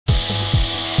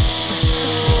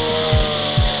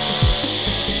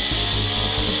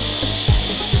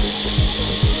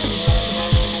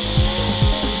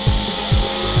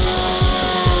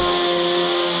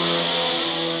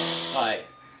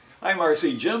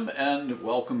RC Jim, and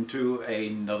welcome to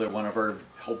another one of our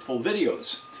helpful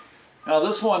videos. Now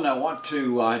this one I want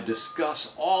to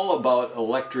discuss all about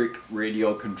electric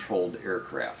radio controlled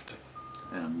aircraft.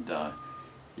 And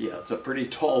yeah, it's a pretty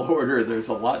tall order. There's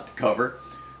a lot to cover.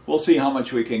 We'll see how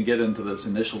much we can get into this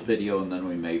initial video, and then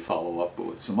we may follow up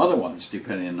with some other ones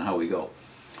depending on how we go.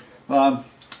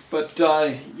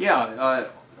 Yeah,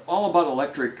 all about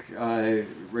electric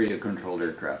radio controlled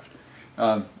aircraft.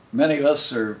 Many of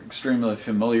us are extremely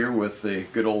familiar with the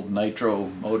good old nitro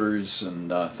motors and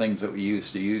things that we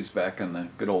used to use back in the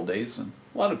good old days, and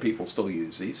a lot of people still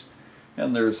use these.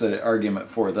 And there's an argument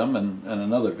for them, and in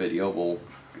another video we'll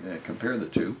compare the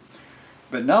two.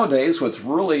 But nowadays what's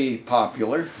really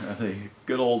popular are the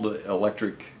good old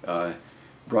electric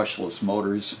brushless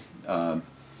motors,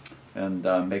 and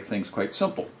make things quite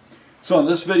simple. So in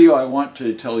this video I want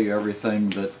to tell you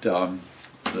everything that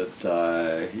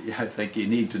I think you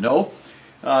need to know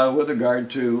with regard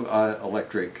to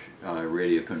electric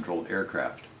radio-controlled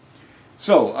aircraft.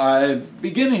 So,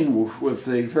 beginning with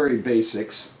the very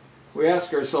basics, we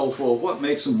ask ourselves, well, what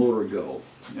makes a motor go?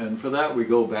 And for that we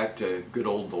go back to good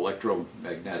old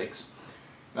electromagnetics.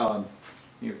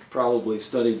 You've probably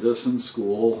studied this in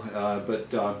school, but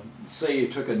say you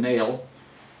took a nail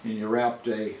and you wrapped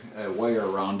a wire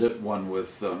around it, one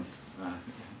with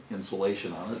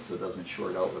insulation on it so it doesn't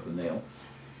short out with a nail.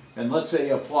 And let's say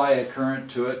you apply a current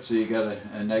to it, so you got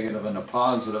a negative and a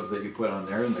positive that you put on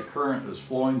there, and the current is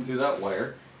flowing through that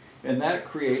wire, and that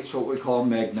creates what we call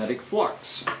magnetic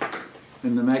flux.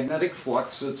 In the magnetic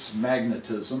flux, it's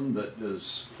magnetism that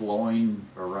is flowing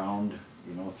around,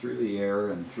 you know, through the air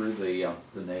and through the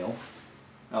nail.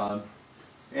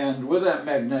 And with that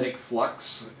magnetic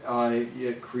flux,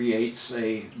 it creates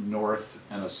a north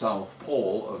and a south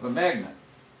pole of a magnet.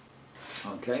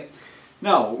 Okay.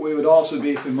 Now, we would also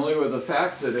be familiar with the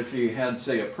fact that if you had,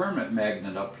 say, a permanent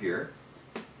magnet up here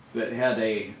that had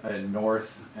a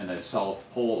north and a south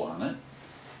pole on it,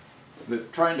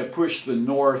 that trying to push the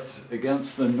north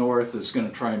against the north is going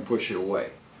to try and push it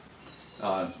away.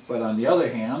 But on the other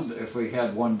hand, if we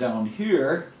had one down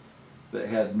here that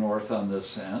had north on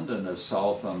this end and a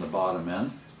south on the bottom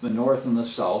end, the north and the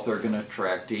south are going to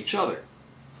attract each other.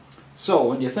 So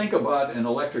when you think about an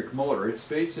electric motor, it's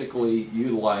basically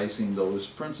utilizing those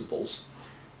principles.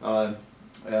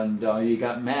 You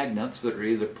got magnets that are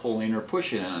either pulling or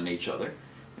pushing on each other,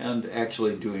 and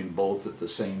actually doing both at the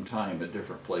same time at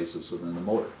different places within the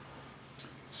motor.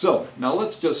 So now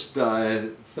let's just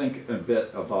think a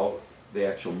bit about the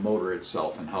actual motor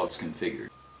itself and how it's configured.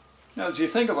 Now as you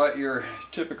think about your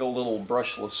typical little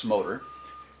brushless motor,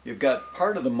 you've got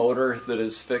part of the motor that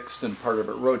is fixed and part of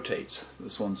it rotates.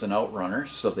 This one's an Outrunner,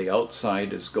 so the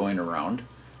outside is going around,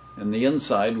 and the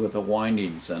inside with the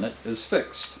windings in it is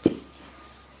fixed.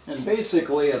 And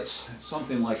basically it's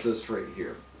something like this right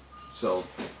here. So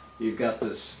you've got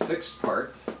this fixed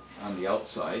part on the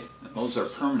outside, and those are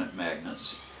permanent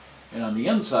magnets. And on the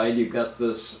inside you've got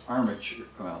this armature,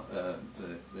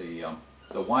 the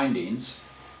windings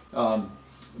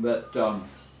that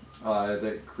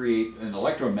create an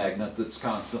electromagnet that's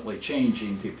constantly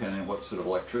changing depending on what sort of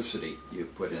electricity you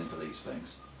put into these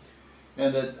things.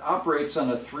 And it operates on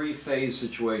a three-phase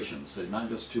situation, so not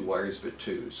just two wires but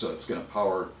two. So it's going to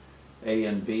power A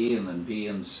and B, and then B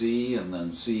and C, and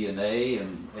then C and A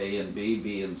and B,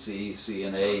 B and C, C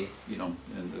and A, you know,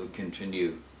 and it'll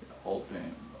continue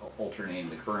alternating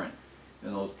the current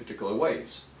in those particular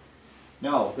ways.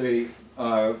 Now the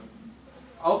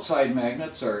outside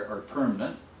magnets are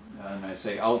permanent. And I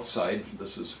say outside,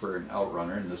 this is for an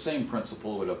Outrunner, and the same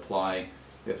principle would apply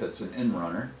if it's an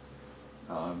Inrunner.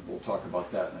 We'll talk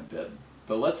about that in a bit.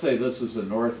 But let's say this is a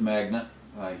north magnet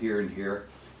here and here,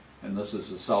 and this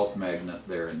is a south magnet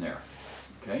there and there.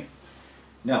 Okay?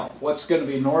 Now, what's going to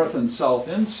be north and south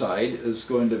inside is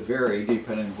going to vary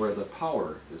depending on where the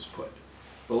power is put.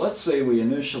 But let's say we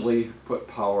initially put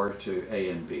power to A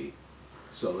and B.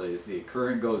 So the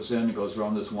current goes in, it goes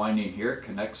around this winding here,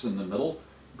 connects in the middle,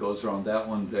 goes around that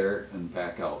one there and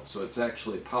back out. So it's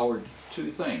actually powered two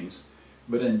things,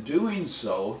 but in doing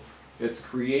so it's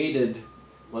created,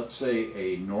 let's say,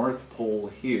 a north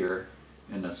pole here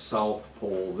and a south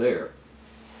pole there.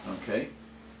 Okay,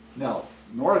 now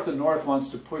north and north wants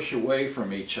to push away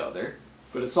from each other,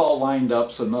 but it's all lined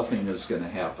up so nothing is going to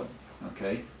happen.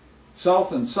 Okay,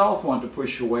 south and south want to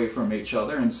push away from each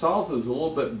other, and south is a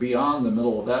little bit beyond the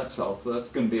middle of that south, so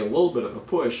that's going to be a little bit of a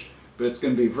push, but it's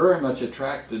going to be very much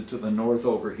attracted to the north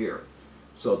over here.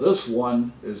 So this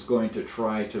one is going to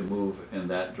try to move in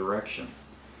that direction.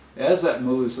 As that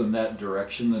moves in that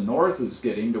direction, the north is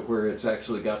getting to where it's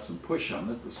actually got some push on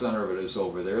it. The center of it is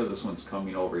over there. This one's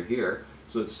coming over here.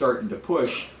 So it's starting to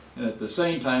push, and at the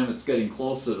same time it's getting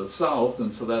close to the south,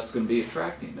 and so that's going to be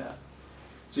attracting that.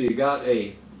 So you got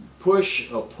a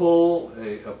push, a pull,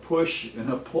 a push,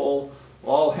 and a pull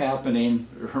all happening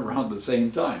around the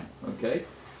same time, okay?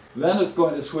 Then it's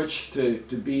going to switch to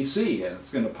BC, and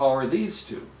it's going to power these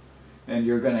two. And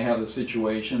you're going to have a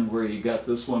situation where you got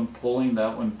this one pulling,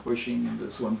 that one pushing,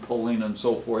 this one pulling, and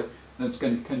so forth. And it's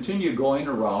going to continue going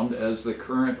around as the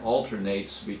current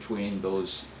alternates between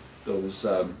those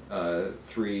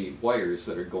three wires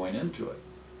that are going into it.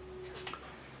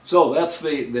 So that's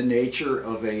the nature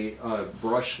of a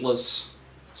brushless,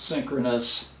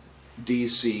 synchronous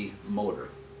DC motor.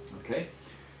 Okay.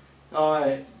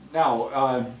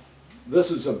 Now,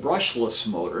 this is a brushless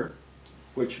motor,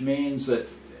 which means that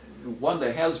one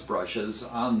that has brushes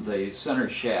on the center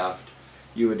shaft,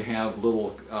 you would have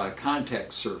little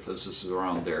contact surfaces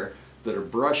around there that a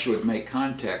brush would make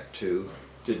contact to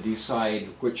decide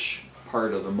which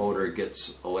part of the motor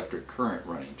gets electric current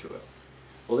running to it.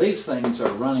 Well, these things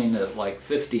are running at like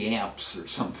 50 amps or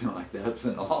something like that. It's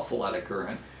an awful lot of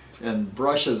current. And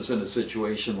brushes in a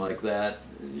situation like that,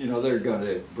 you know, they're going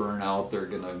to burn out, they're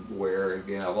going to wear, you're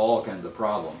going to have all kinds of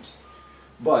problems.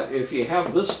 But if you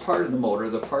have this part of the motor,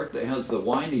 the part that has the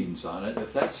windings on it,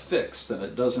 if that's fixed and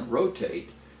it doesn't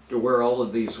rotate to where all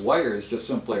of these wires just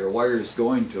simply are wires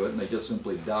going to it and they just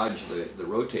simply dodge the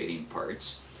rotating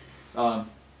parts,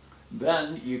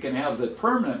 then you can have the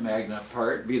permanent magnet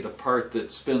part be the part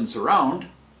that spins around,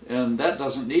 and that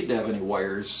doesn't need to have any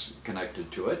wires connected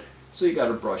to it, so you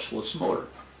got a brushless motor.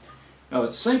 Now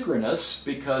it's synchronous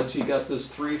because you got this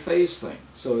three-phase thing.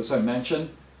 So as I mentioned,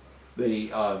 the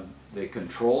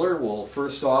controller will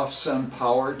first off send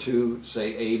power to,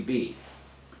 say, AB.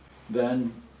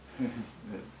 Then, a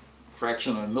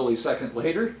fraction of a millisecond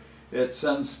later, it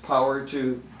sends power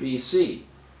to BC.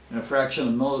 And a fraction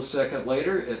of a millisecond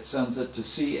later, it sends it to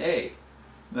CA. And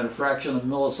then a fraction of a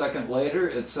millisecond later,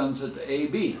 it sends it to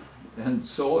AB. And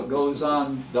so it goes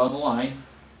on down the line.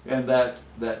 And that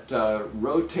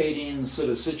rotating sort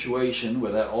of situation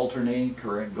with that alternating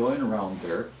current going around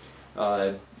there,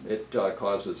 it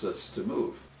causes us to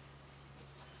move.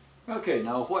 Okay,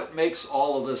 now what makes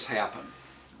all of this happen?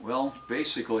 Well,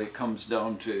 basically it comes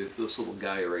down to this little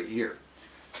guy right here.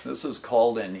 This is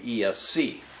called an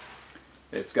ESC.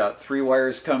 It's got three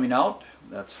wires coming out.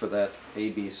 That's for that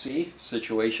ABC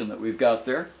situation that we've got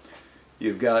there.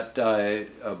 You've got a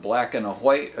black and a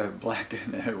white, black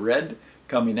and a red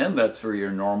coming in. That's for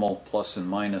your normal plus and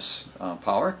minus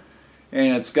power.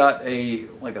 And it's got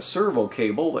like a servo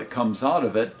cable that comes out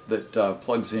of it that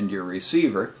plugs into your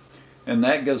receiver, and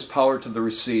that gives power to the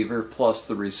receiver, plus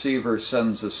the receiver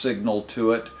sends a signal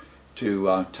to it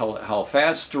to tell it how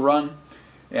fast to run,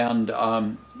 and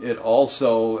it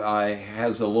also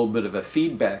has a little bit of a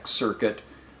feedback circuit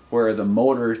where the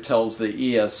motor tells the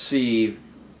ESC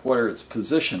where its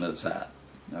position is at.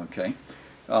 Okay,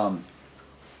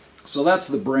 so that's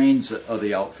the brains of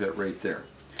the outfit right there.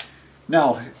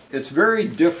 Now, it's very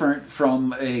different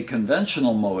from a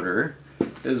conventional motor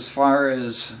as far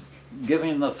as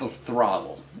giving the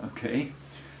throttle, okay?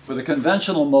 With a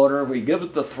conventional motor, we give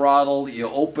it the throttle, you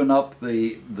open up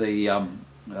the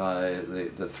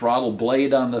throttle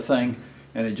blade on the thing,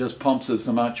 and it just pumps as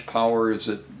much power as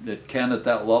it can at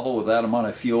that level with that amount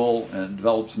of fuel, and it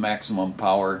develops maximum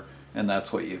power, and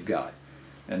that's what you've got.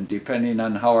 And depending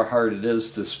on how hard it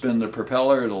is to spin the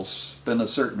propeller, it'll spin a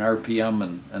certain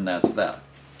RPM, and that's that.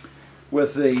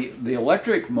 With the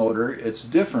electric motor, it's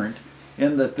different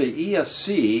in that the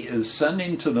ESC is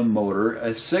sending to the motor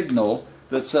a signal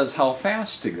that says how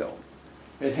fast to go.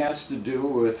 It has to do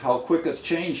with how quick it's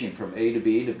changing from A to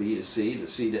B to C to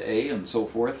C to A and so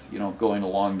forth, you know, going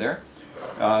along there.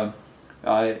 And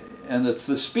it's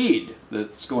the speed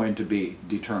that's going to be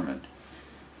determined.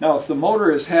 Now, if the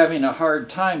motor is having a hard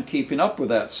time keeping up with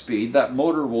that speed, that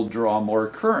motor will draw more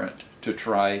current to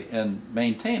try and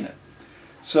maintain it.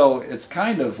 So it's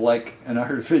kind of like an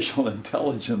artificial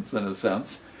intelligence in a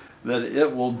sense, that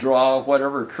it will draw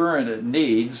whatever current it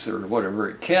needs, or whatever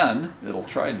it can. It'll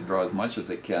try to draw as much as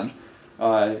it can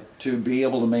to be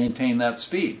able to maintain that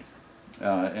speed.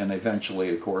 And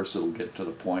eventually, of course, it'll get to the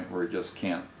point where it just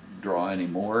can't draw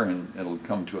anymore, and it'll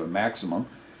come to a maximum.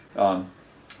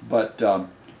 But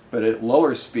at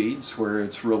lower speeds, where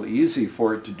it's real easy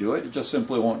for it to do it, it just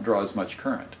simply won't draw as much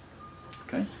current.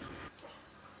 Okay?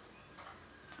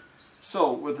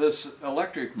 So with this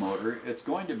electric motor, it's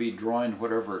going to be drawing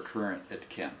whatever current it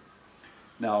can.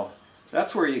 Now,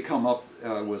 that's where you come up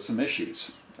with some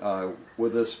issues.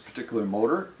 With this particular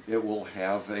motor, it will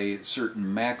have a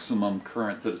certain maximum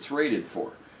current that it's rated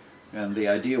for. And the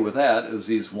idea with that is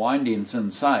these windings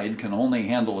inside can only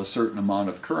handle a certain amount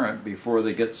of current before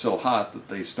they get so hot that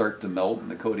they start to melt and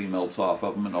the coating melts off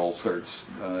of them and all starts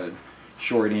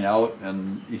shorting out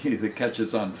and either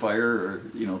catches on fire or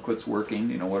quits working,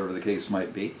 whatever the case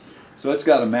might be. So it's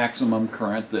got a maximum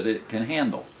current that it can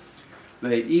handle.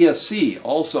 The ESC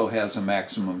also has a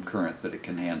maximum current that it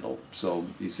can handle. So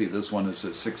you see this one is a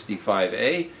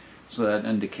 65A, so that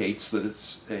indicates that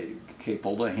it's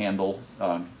capable to handle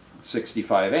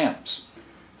 65 amps.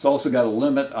 It's also got a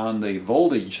limit on the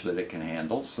voltage that it can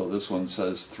handle. So this one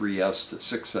says 3S to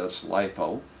 6S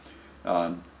LiPo.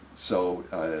 So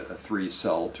a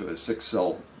 3-cell to a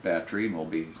 6-cell battery, and we'll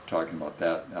be talking about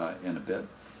that in a bit.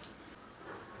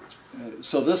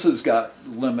 So this has got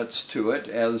limits to it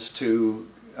as to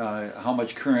how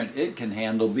much current it can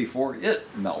handle before it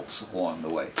melts along the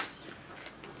way.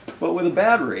 But with a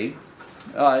battery,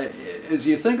 as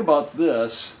you think about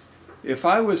this, if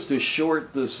I was to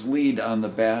short this lead on the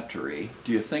battery,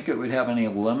 do you think it would have any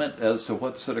limit as to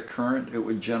what sort of current it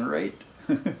would generate?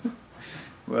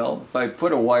 Well, if I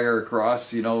put a wire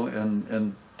across,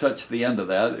 and touch the end of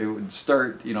that, it would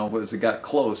start, as it got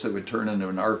close, it would turn into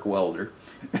an arc welder.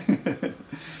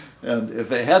 And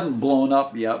if it hadn't blown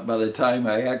up yet by the time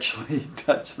I actually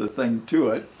touched the thing to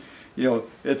it,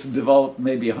 it's developed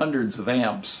maybe hundreds of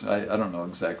amps. I don't know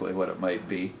exactly what it might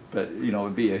be, but it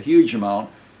would be a huge amount,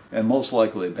 and most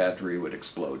likely the battery would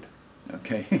explode.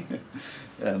 Okay,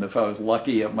 and if I was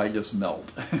lucky, it might just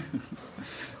melt.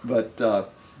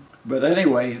 But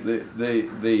anyway,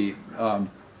 the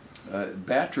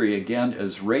battery again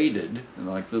is rated, and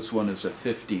like this one is a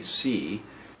 50C.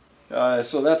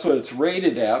 So that's what it's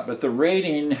rated at, but the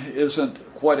rating isn't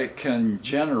what it can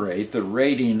generate, the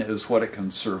rating is what it can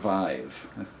survive.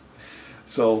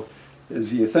 So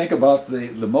as you think about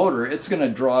the motor, it's going to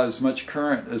draw as much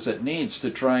current as it needs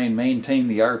to try and maintain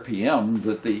the RPM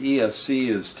that the ESC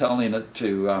is telling it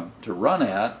to run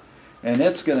at, and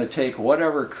it's going to take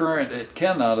whatever current it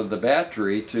can out of the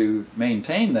battery to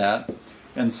maintain that.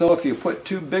 And so if you put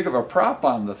too big of a prop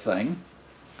on the thing,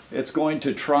 it's going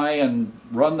to try and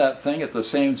run that thing at the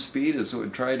same speed as it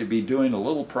would try to be doing a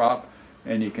little prop,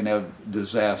 and you can have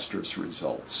disastrous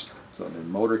results. So the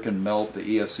motor can melt, the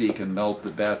ESC can melt, the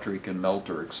battery can melt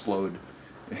or explode,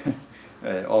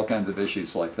 all kinds of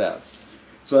issues like that.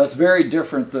 So that's very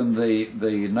different than the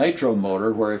nitro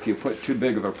motor, where if you put too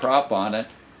big of a prop on it,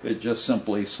 it just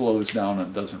simply slows down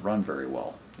and doesn't run very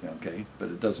well. Okay, but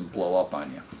it doesn't blow up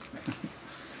on you.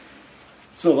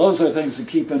 So those are things to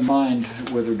keep in mind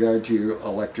with regard to your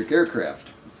electric aircraft.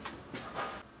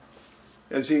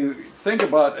 As you think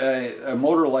about a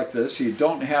motor like this, you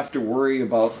don't have to worry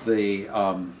about there's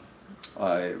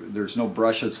no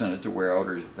brushes in it to wear out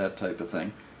or that type of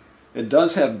thing. It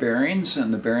does have bearings,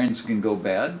 and the bearings can go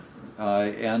bad.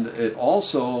 And it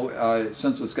also,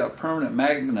 since it's got permanent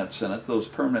magnets in it, those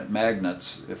permanent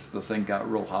magnets, if the thing got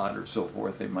real hot or so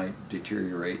forth, they might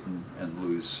deteriorate and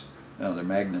lose their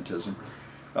magnetism.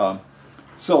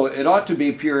 So it ought to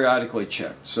be periodically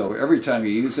checked. So every time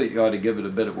you use it, you ought to give it a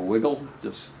bit of a wiggle,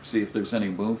 just see if there's any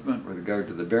movement with regard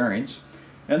to the bearings.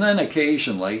 And then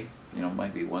occasionally, it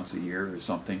might be once a year or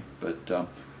something, but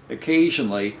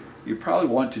occasionally you probably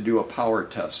want to do a power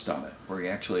test on it, where you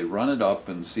actually run it up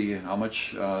and see how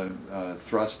much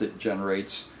thrust it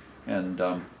generates, and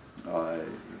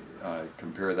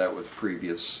compare that with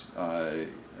previous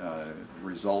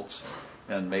results,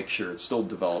 and make sure it's still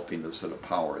developing the sort of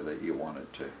power that you want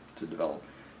it to develop.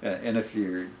 And if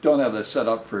you don't have this set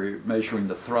up for measuring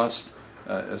the thrust,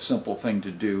 a simple thing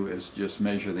to do is just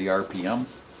measure the RPM.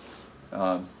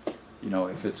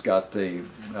 If it's got the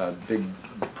big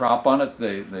prop on it,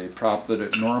 the prop that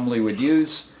it normally would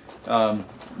use,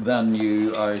 then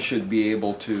you should be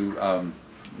able to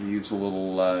use a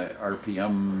little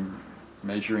RPM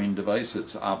measuring device.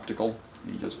 It's optical.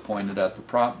 You just point it at the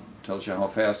prop, tells you how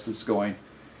fast it's going,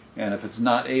 and if it's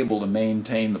not able to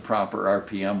maintain the proper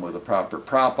RPM with a proper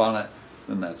prop on it,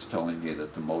 then that's telling you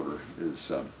that the motor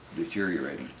is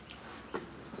deteriorating.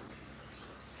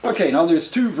 Okay, now there's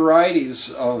two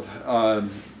varieties of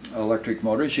electric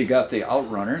motors. You got the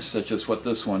Outrunner, such as what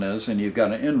this one is, and you've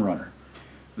got an Inrunner.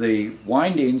 The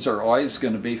windings are always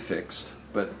going to be fixed,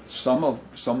 but some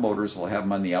motors will have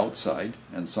them on the outside,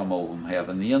 and some of them have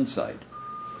on the inside.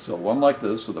 So one like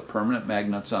this with the permanent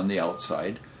magnets on the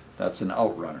outside, that's an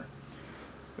Outrunner.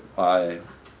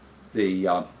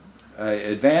 The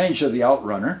advantage of the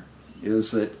Outrunner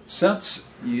is that since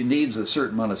you need a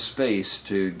certain amount of space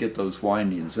to get those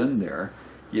windings in there,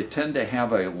 you tend to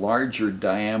have a larger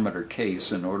diameter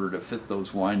case in order to fit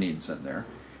those windings in there.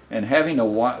 And having a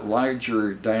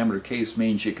larger diameter case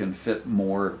means you can fit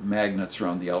more magnets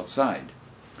around the outside.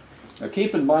 Now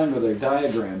keep in mind with our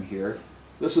diagram here,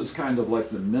 this is kind of like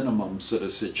the minimum sort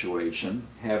of situation,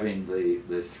 having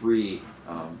the three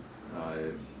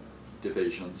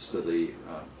divisions to the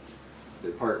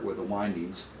part with the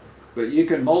windings. But you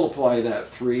can multiply that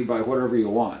 3 by whatever you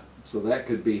want. So that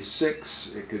could be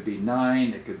 6, it could be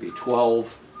 9, it could be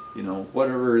 12, you know,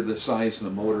 whatever the size of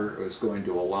the motor is going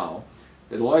to allow.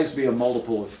 It'll always be a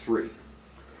multiple of 3.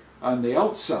 On the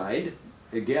outside,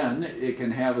 again, it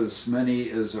can have as many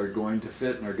as are going to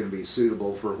fit and are going to be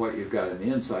suitable for what you've got on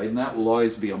the inside, and that will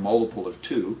always be a multiple of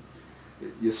 2.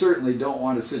 You certainly don't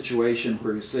want a situation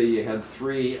where, say, you had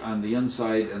 3 on the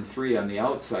inside and 3 on the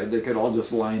outside. They could all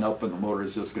just line up and the motor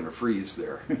is just going to freeze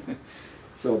there.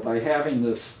 So by having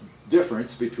this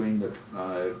difference between the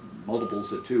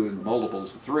multiples of 2 and the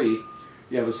multiples of 3,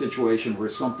 you have a situation where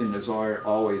something is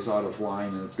always out of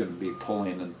line and it's going to be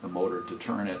pulling the motor to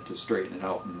turn it, to straighten it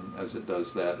out, and as it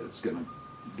does that, it's going to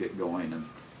get going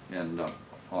and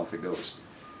off it goes.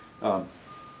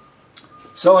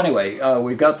 So anyway,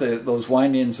 we've got those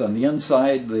windings on the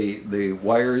inside. The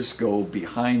wires go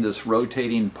behind this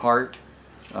rotating part.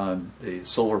 The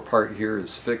silver part here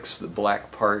is fixed. The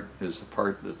black part is the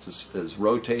part that is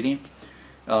rotating.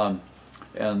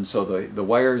 And so the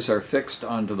wires are fixed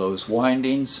onto those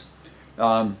windings.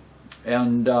 Then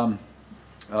the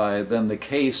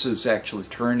case is actually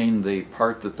turning the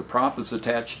part that the prop is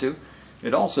attached to.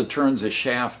 It also turns a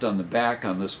shaft on the back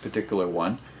on this particular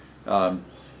one.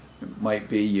 It might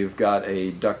be you've got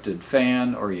a ducted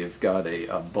fan, or you've got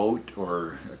a boat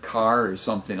or a car or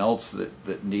something else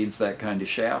that needs that kind of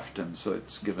shaft, and so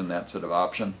it's given that sort of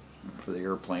option. For the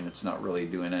airplane, it's not really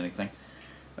doing anything.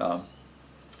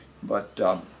 But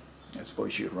I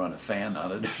suppose you'd run a fan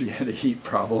on it if you had a heat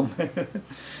problem.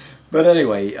 But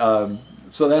anyway,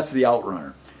 so that's the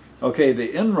Outrunner. Okay, the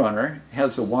Inrunner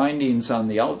has the windings on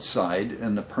the outside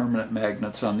and the permanent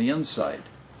magnets on the inside.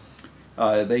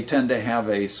 They tend to have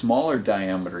a smaller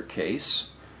diameter case,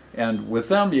 and with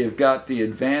them you've got the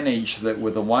advantage that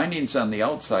with the windings on the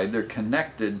outside, they're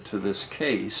connected to this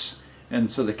case, and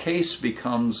so the case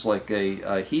becomes like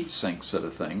a heat sink sort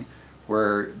of thing,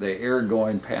 where the air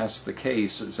going past the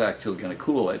case is actually going to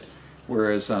cool it,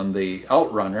 whereas on the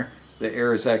Outrunner, the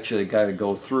air has actually got to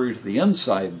go through to the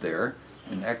inside there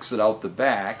and exit out the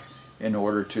back in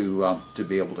order to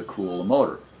be able to cool the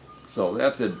motor. So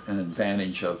that's an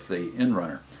advantage of the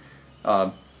Inrunner.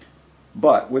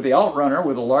 But with the Outrunner,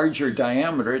 with a larger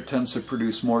diameter, it tends to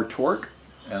produce more torque,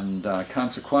 and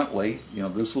consequently, you know,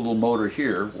 this little motor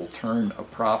here will turn a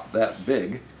prop that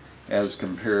big as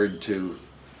compared to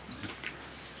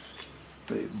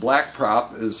the black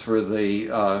prop is for the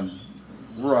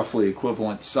roughly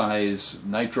equivalent size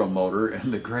nitro motor,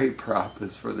 and the gray prop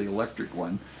is for the electric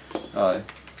one.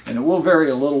 And it will vary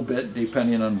a little bit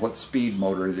depending on what speed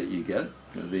motor that you get,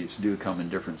 because these do come in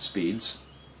different speeds.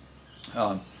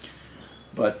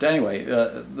 But anyway,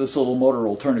 this little motor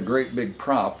will turn a great big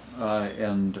prop,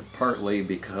 and partly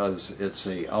because it's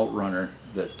a Outrunner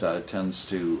that tends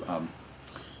to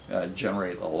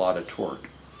generate a lot of torque.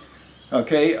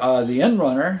 Okay, the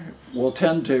Inrunner will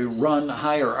tend to run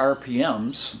higher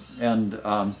RPMs, and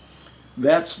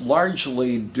that's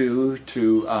largely due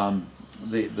to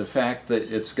the fact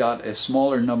that it's got a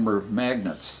smaller number of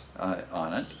magnets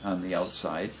on it, on the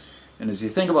outside. And as you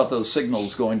think about those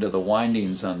signals going to the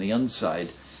windings on the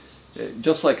inside,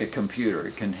 just like a computer,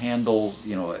 it can handle,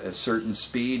 you know, a certain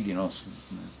speed, you know,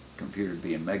 computer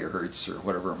being megahertz or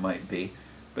whatever it might be,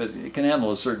 but it can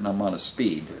handle a certain amount of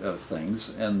speed of things.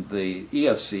 And the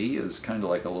ESC is kind of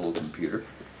like a little computer.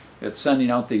 It's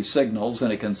sending out these signals,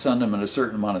 and it can send them at a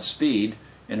certain amount of speed.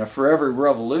 And if for every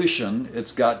revolution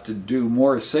it's got to do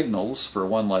more signals for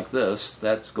one like this,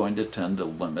 that's going to tend to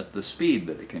limit the speed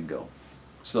that it can go.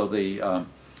 So the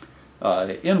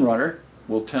Inrunner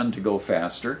will tend to go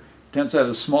faster. It tends to have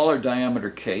a smaller diameter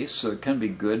case, so it can be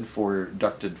good for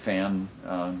ducted fan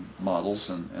models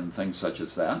and things such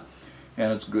as that.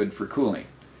 And it's good for cooling.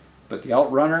 But the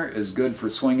Outrunner is good for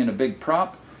swinging a big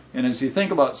prop. And as you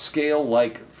think about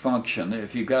scale-like function,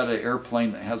 if you've got an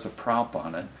airplane that has a prop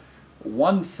on it,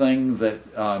 one thing that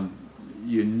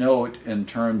you note in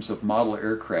terms of model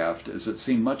aircraft is it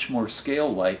seems much more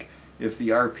scale-like if the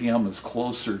RPM is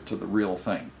closer to the real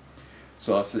thing.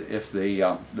 So if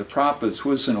the prop is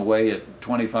whizzing away at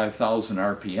 25,000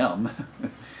 RPM,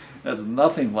 that's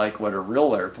nothing like what a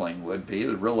real airplane would be.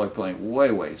 The real airplane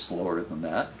way, way slower than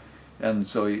that. And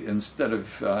so instead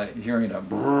of hearing a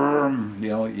brrrm, you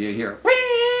know, you hear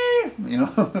whee, you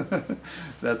know,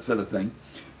 that sort of thing.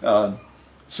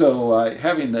 So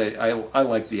having I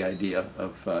like the idea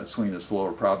of swinging the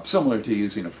slower prop, similar to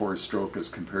using a 4-stroke as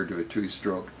compared to a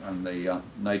 2-stroke on the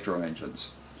nitro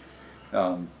engines.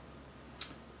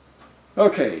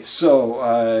 Okay,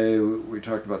 so we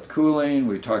talked about the cooling,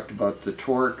 we talked about the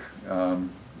torque, the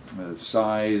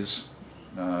size.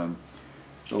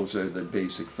 Those are the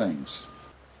basic things.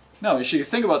 Now, as you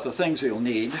think about the things that you'll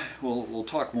need, we'll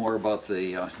talk more about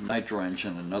the nitro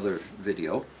engine in another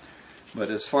video. But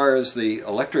as far as the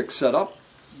electric setup,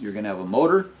 you're going to have a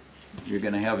motor, you're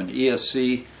going to have an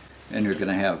ESC, and you're going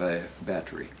to have a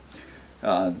battery.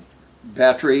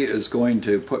 Battery is going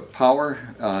to put power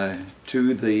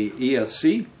to the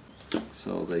ESC,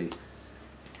 so the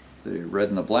red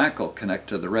and the black will connect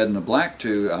to the red and the black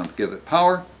to give it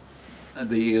power.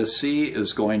 The ESC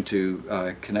is going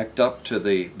to connect up to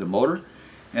the motor,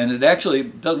 and it actually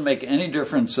doesn't make any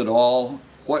difference at all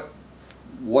what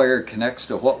wire connects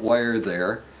to what wire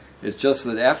there. It's just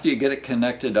that after you get it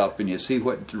connected up and you see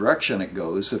what direction it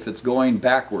goes, if it's going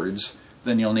backwards,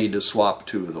 then you'll need to swap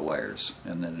 2 of the wires,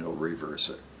 and then it'll reverse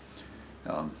it.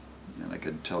 And I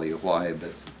could tell you why,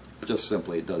 but just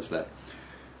simply it does that.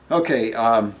 Okay,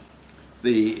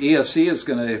 the ESC is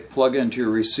going to plug into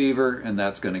your receiver, and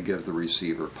that's going to give the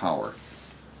receiver power.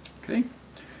 Okay,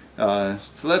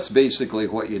 so that's basically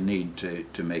what you need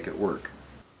to make it work.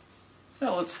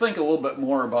 Now let's think a little bit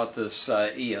more about this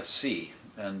ESC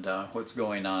and what's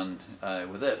going on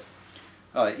with it.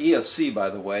 ESC,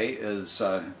 by the way, is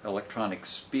Electronic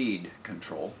Speed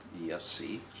Control,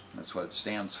 ESC. That's what it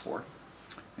stands for.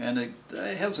 And it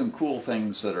has some cool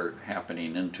things that are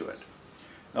happening into it.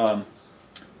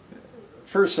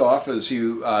 First off, as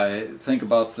you think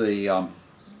about the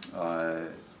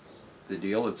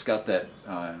deal, it's got that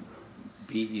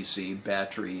BEC,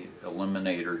 Battery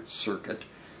Eliminator Circuit,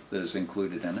 that is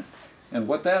included in it. And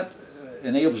what that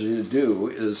enables you to do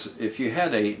is, if you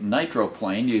had a nitro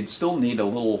plane, you'd still need a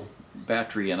little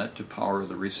battery in it to power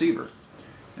the receiver.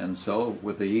 And so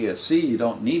with the ESC, you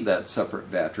don't need that separate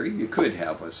battery. You could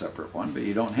have a separate one, but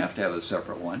you don't have to have a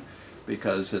separate one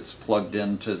because it's plugged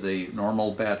into the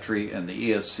normal battery, and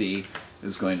the ESC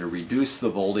is going to reduce the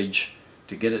voltage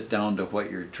to get it down to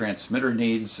what your transmitter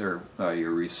needs or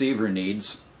your receiver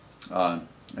needs,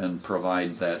 and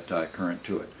provide that current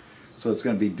to it. So it's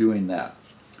going to be doing that.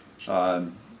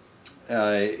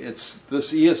 This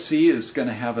ESC is going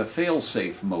to have a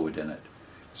fail-safe mode in it.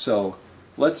 So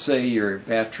let's say your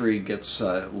battery gets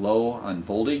low on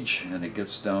voltage and it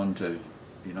gets down to,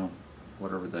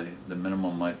 whatever the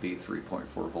minimum might be,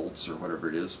 3.4 volts or whatever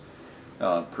it is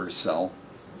per cell.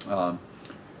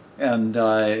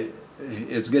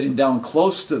 It's getting down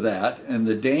close to that, and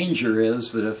the danger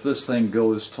is that if this thing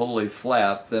goes totally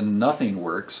flat, then nothing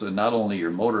works, and not only your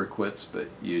motor quits, but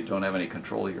you don't have any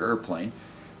control of your airplane.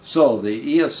 So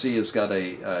the ESC has got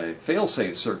a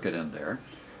fail-safe circuit in there,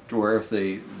 to where if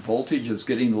the voltage is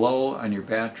getting low on your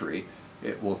battery,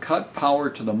 it will cut power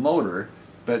to the motor,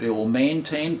 but it will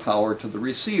maintain power to the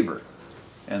receiver.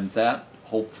 And that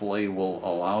hopefully will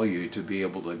allow you to be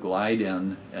able to glide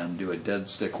in and do a dead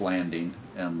stick landing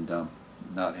and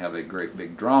not have a great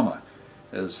big drama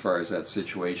as far as that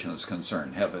situation is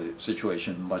concerned. Have a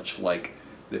situation much like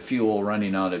the fuel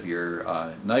running out of your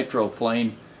nitro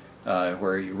plane,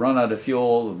 where you run out of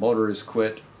fuel, the motor is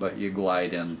quit, but you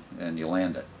glide in and you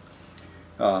land it.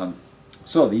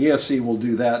 So the ESC will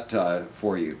do that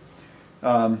for you.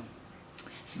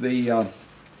 The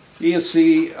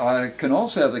ESC can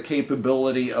also have the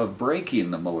capability of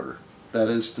braking the motor. That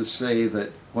is to say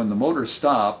that when the motor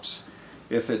stops,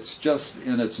 if it's just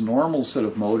in its normal set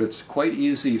of mode, it's quite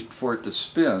easy for it to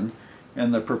spin,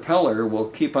 and the propeller will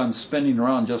keep on spinning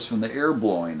around just from the air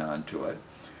blowing onto it.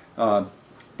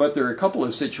 But there are a couple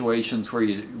of situations where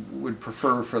you would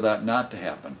prefer for that not to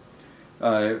happen.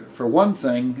 For one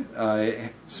thing,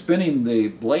 spinning the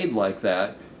blade like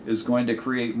that is going to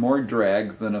create more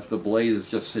drag than if the blade is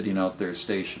just sitting out there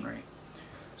stationary.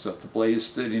 So if the blade is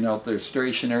sitting out there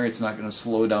stationary, it's not going to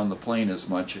slow down the plane as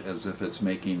much as if it's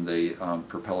making the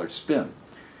propeller spin.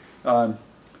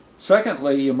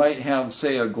 Secondly, you might have,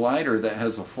 say, a glider that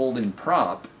has a folding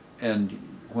prop, and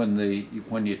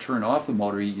when you turn off the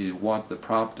motor, you want the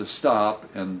prop to stop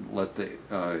and let the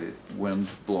wind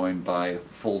blowing by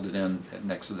fold it in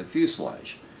next to the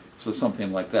fuselage. So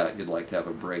something like that, you'd like to have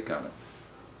a brake on it.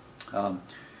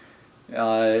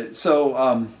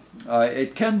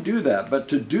 It can do that, but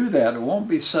to do that, it won't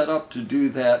be set up to do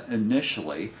that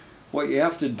initially. What you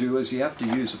have to do is you have to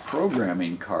use a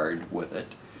programming card with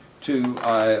it to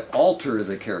alter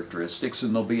the characteristics,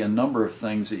 and there'll be a number of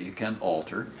things that you can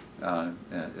alter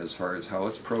as far as how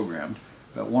it's programmed.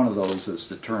 But one of those is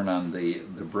to turn on the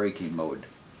braking mode.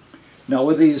 Now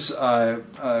with these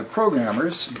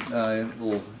programmers,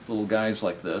 little guys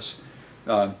like this,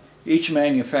 each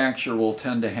manufacturer will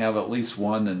tend to have at least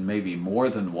one and maybe more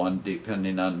than one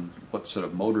depending on what sort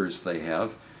of motors they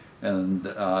have. And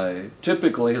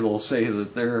typically they'll say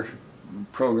that their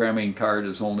programming card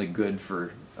is only good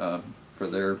for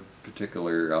their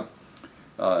particular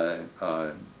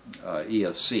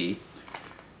ESC.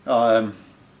 And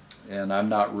I'm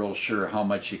not real sure how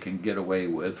much you can get away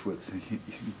with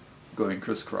going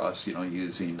crisscross,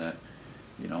 using a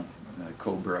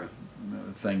Cobra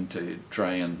thing to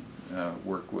try and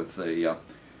work with a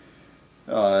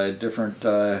different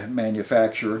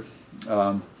manufacturer.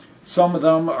 Some of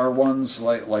them are ones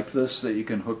like this that you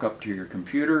can hook up to your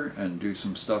computer and do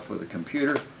some stuff with a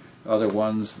computer. Other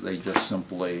ones, they just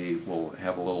simply will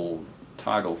have a little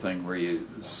toggle thing where you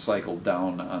cycle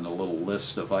down on a little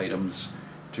list of items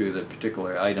to the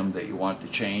particular item that you want to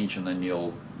change, and then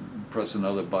you'll press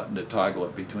another button to toggle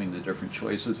it between the different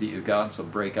choices that you've got. So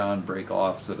break on, break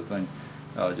off sort of thing.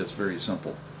 Just very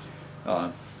simple.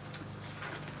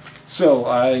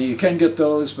 So you can get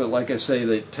those, but like I say,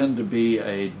 they tend to be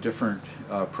a different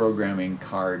programming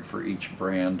card for each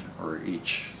brand or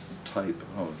each type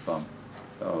of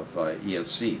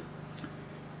ESC.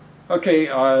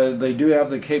 Okay, they do have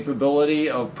the capability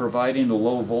of providing a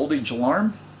low voltage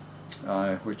alarm,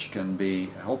 which can be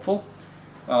helpful.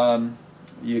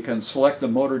 You can select the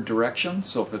motor direction,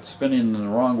 so if it's spinning in the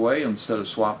wrong way, instead of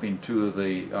swapping two of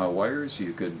the wires,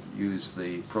 you could use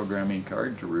the programming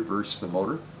card to reverse the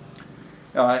motor.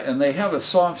 And they have a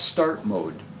soft start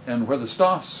mode, and where the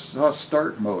soft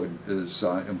start mode is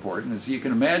important is, you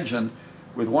can imagine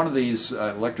with one of these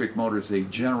electric motors, they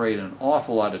generate an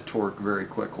awful lot of torque very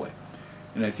quickly.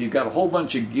 And if you've got a whole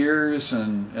bunch of gears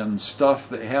and stuff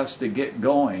that has to get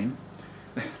going,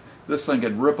 this thing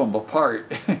could rip them apart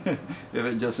if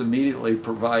it just immediately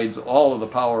provides all of the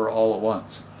power all at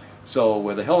once. So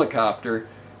with a helicopter,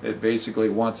 it basically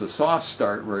wants a soft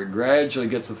start where it gradually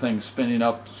gets the thing spinning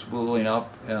up, spooling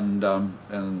up, and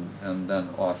then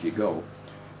off you go.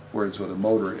 Whereas with a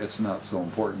motor, it's not so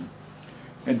important.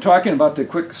 And talking about the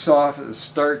quick soft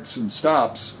starts and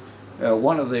stops,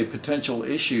 one of the potential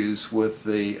issues with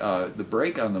the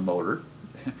brake on the motor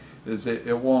is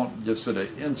it won't just sort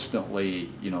of instantly,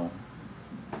 a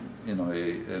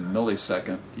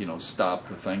millisecond, stop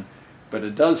the thing, but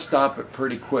it does stop it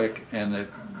pretty quick, and it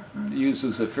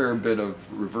uses a fair bit of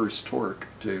reverse torque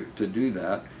to do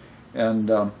that.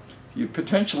 And you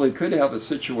potentially could have a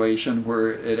situation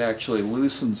where it actually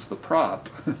loosens the prop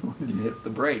when you hit the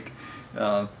brake.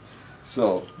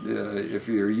 So if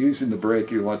you're using the brake,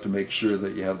 you want to make sure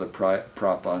that you have the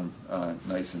prop on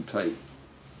nice and tight.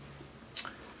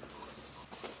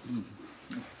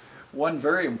 One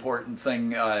very important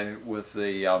thing with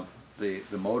the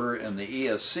motor and the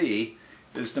ESC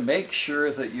is to make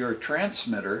sure that your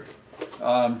transmitter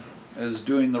is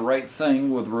doing the right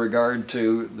thing with regard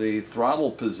to the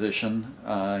throttle position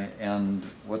and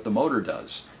what the motor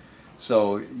does.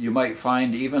 So you might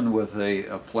find, even with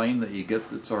a plane that you get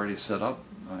that's already set up,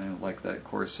 like that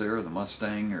Corsair, the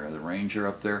Mustang, or the Ranger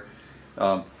up there,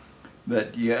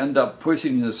 that you end up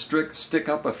pushing the stick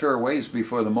up a fair ways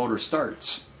before the motor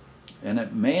starts. And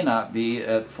it may not be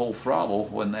at full throttle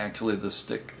when actually the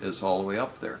stick is all the way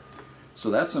up there. So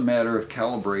that's a matter of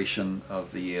calibration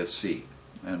of the ESC.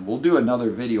 And we'll do another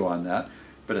video on that,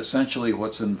 but essentially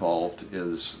what's involved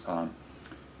is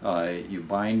you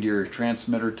bind your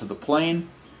transmitter to the plane,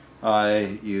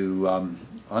 you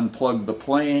unplug the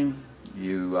plane,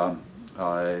 you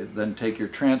then take your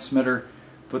transmitter,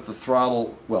 put the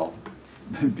throttle, well,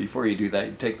 before you do that,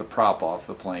 you take the prop off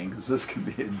the plane, because this can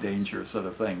be a dangerous sort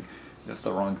of thing if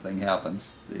the wrong thing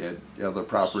happens. You have the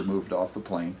prop removed off the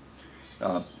plane.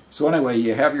 So anyway,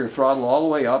 you have your throttle all the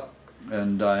way up,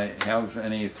 and have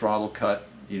any throttle cut,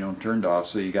 turned off,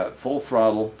 so you got full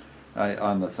throttle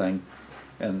on the thing,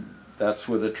 and that's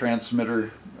with the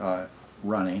transmitter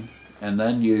running, and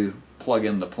then you plug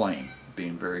in the plane,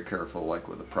 being very careful, like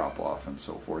with the prop off and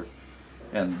so forth.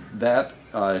 And that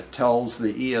tells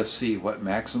the ESC what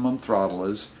maximum throttle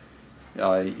is.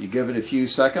 You give it a few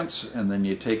seconds, and then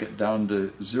you take it down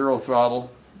to 0 throttle,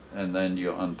 and then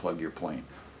you unplug your plane.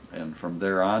 And from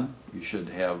there on, you should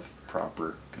have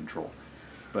proper control.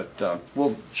 But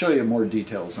we'll show you more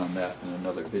details on that in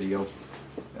another video.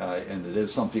 And it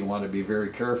is something you want to be very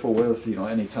careful with.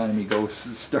 Anytime you go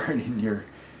starting your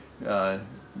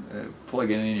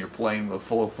plugging in your plane with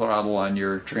full throttle on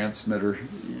your transmitter,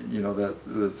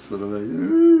 that's sort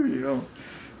of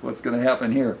what's going to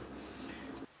happen here.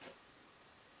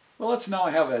 Well, let's now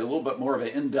have a little bit more of an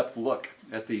in-depth look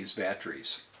at these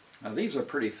batteries. Now, these are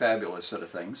pretty fabulous set of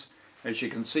things. As you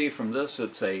can see from this,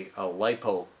 it's a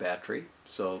LiPo battery,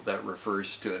 so that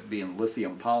refers to it being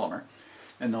lithium polymer.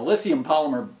 And the lithium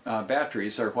polymer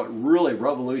batteries are what really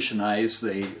revolutionized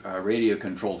the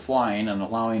radio-controlled flying and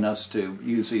allowing us to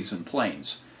use these in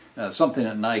planes. Something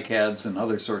that NiCads and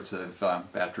other sorts of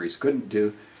batteries couldn't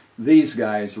do, these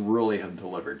guys really have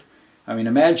delivered. I mean,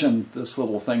 imagine this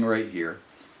little thing right here.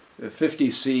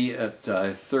 50C at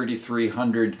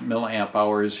 3,300 milliamp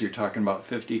hours, you're talking about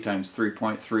 50 times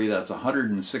 3.3, that's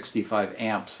 165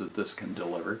 amps that this can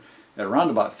deliver. At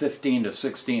around about 15 to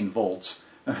 16 volts,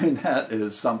 I mean, that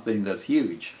is something that's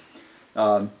huge.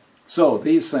 So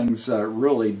these things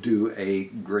really do a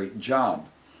great job.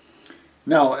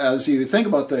 Now, as you think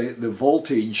about the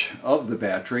voltage of the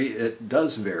battery, it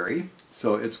does vary.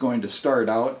 So it's going to start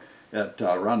out at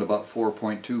around about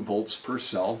 4.2 volts per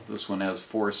cell. This one has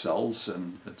 4 cells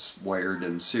and it's wired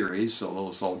in series, so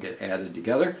those all get added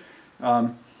together.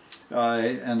 And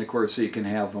of course you can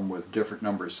have them with different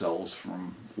number of cells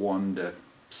from 1 to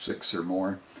 6 or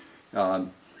more,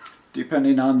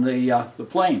 depending on the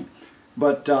plane.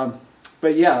 But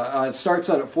yeah, it starts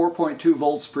out at 4.2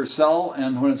 volts per cell,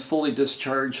 and when it's fully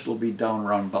discharged it'll be down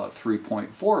around about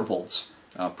 3.4 volts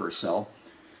per cell.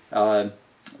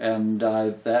 And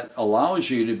that allows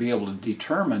you to be able to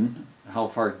determine how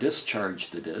far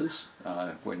discharged it is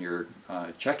when you're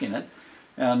checking it.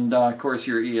 And of course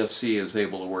your ESC is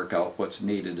able to work out what's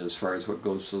needed as far as what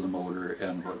goes to the motor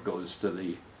and what goes to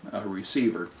the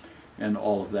receiver and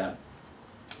all of that.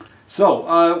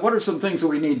 So what are some things that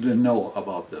we need to know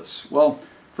about this? Well,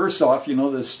 first off, you know,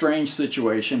 this strange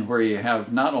situation where you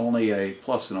have not only a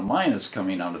plus and a minus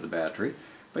coming out of the battery,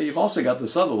 but you've also got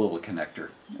this other little connector,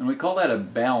 and we call that a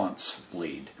balance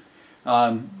lead.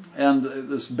 And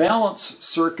this balance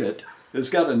circuit has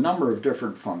got a number of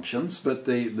different functions, but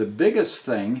the biggest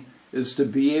thing is to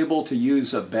be able to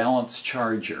use a balance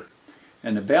charger.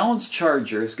 And the balance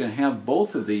charger is going to have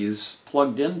both of these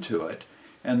plugged into it,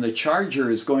 and the charger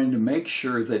is going to make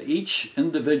sure that each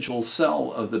individual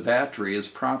cell of the battery is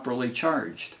properly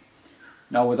charged.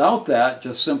 Now without that,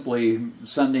 just simply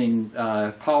sending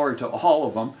power to all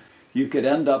of them, you could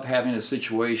end up having a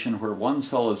situation where one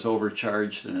cell is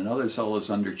overcharged and another cell is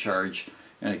undercharged,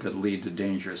 and it could lead to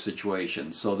dangerous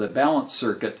situations. So the balance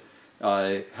circuit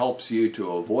helps you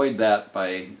to avoid that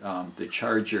by the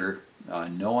charger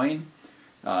knowing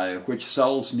which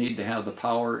cells need to have the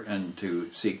power and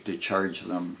to seek to charge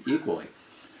them equally.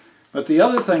 But the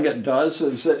other thing it does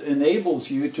is it enables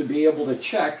you to be able to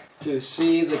check to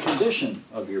see the condition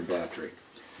of your battery.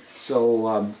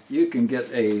 So you can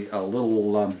get a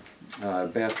little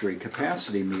battery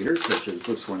capacity meter, such as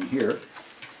this one here.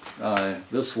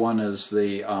 This one is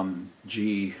the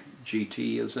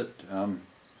GT, is it?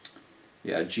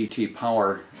 Yeah, GT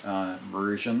power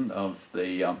version of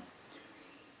the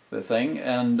thing.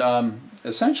 And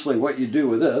essentially what you do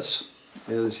with this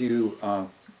is you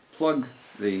plug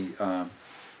the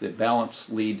balance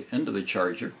lead into the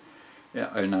charger,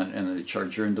 and the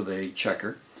charger into the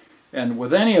checker. And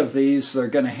with any of these, they're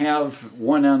going to have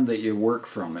one end that you work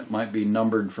from. It might be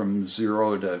numbered from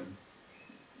 0 to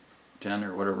 10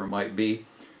 or whatever it might be.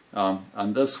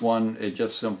 On this one, it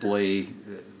just simply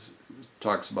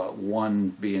talks about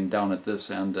 1 being down at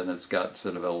this end, and it's got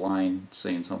sort of a line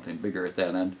saying something bigger at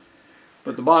that end.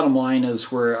 But the bottom line is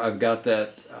where I've got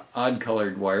that odd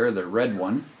colored wire, the red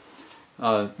one,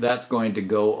 that's going to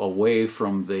go away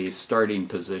from the starting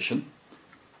position.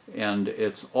 And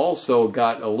it's also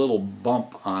got a little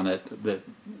bump on it that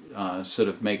sort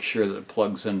of makes sure that it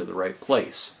plugs into the right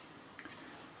place.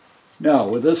 Now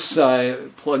with this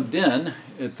plugged in,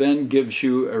 it then gives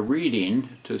you a reading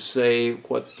to say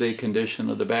what the condition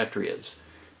of the battery is.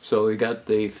 So we got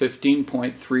the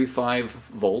 15.35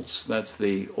 volts, that's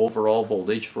the overall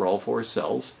voltage for all 4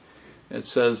 cells. It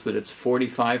says that it's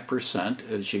 45%,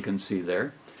 as you can see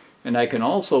there. And I can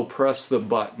also press the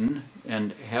button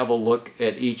and have a look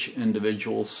at each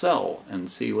individual cell and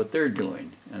see what they're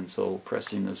doing. And so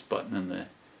pressing this button in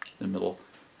the middle,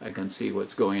 I can see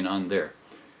what's going on there.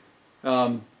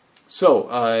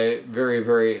 Very,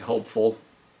 very helpful.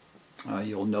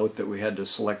 You'll note that we had to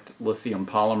select lithium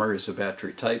polymer as a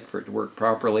battery type for it to work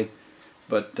properly.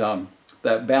 But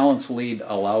that balance lead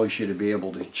allows you to be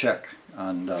able to check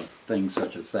on things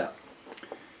such as that.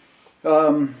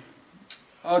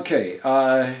 Okay,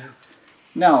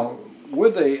 now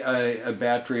with a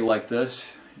battery like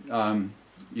this,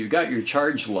 you've got your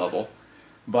charge level,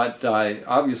 but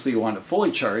obviously you want it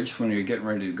fully charged when you're getting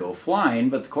ready to go flying,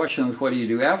 but the question is, what do you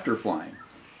do after flying?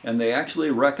 And they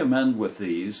actually recommend with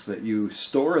these that you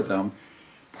store them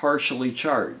partially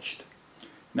charged.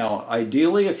 Now,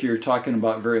 ideally, if you're talking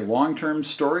about very long-term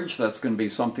storage, that's going to be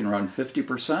something around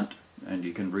 50%, and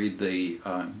you can read the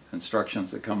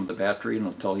instructions that come with the battery, and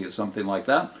it'll tell you something like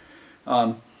that.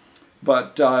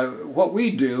 But what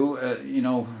we do, you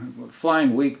know,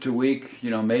 flying week to week, you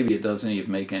know, maybe it doesn't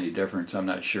even make any difference, I'm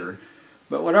not sure.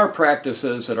 But what our practice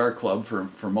is at our club,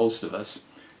 for most of us,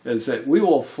 is that we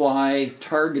will fly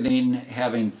targeting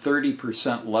having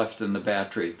 30% left in the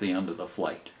battery at the end of the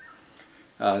flight.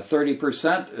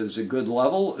 30% is a good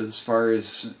level as far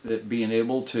as it being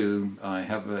able to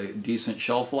have a decent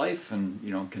shelf life and, you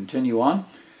know, continue on.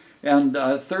 And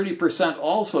 30%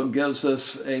 also gives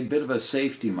us a bit of a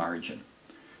safety margin.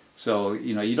 So,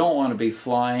 you know, you don't want to be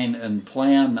flying and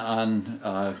plan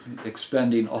on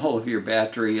expending all of your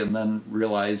battery and then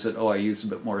realize that, oh, I used a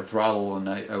bit more throttle and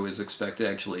I was expected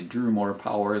actually drew more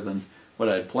power than what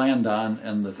I'd planned on,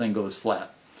 and the thing goes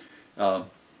flat.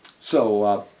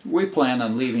 So we plan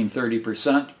on leaving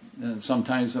 30%, and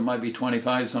sometimes it might be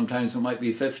 25, sometimes it might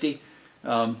be 50,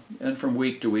 and from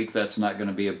week to week that's not going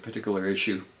to be a particular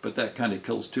issue, but that kind of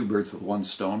kills two birds with one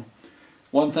stone.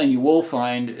 One thing you will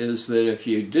find is that if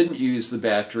you didn't use the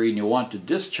battery and you want to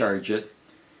discharge it,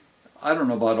 I don't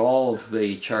know about all of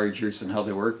the chargers and how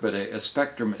they work, but a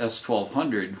Spectrum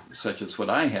S1200, such as what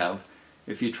I have,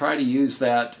 if you try to use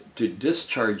that to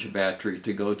discharge a battery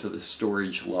to go to the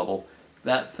storage level,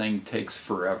 that thing takes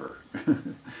forever.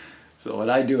 So what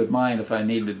I do with mine, if I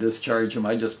need to discharge them,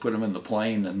 I just put them in the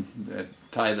plane and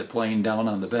tie the plane down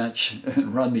on the bench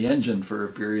and run the engine for a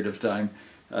period of time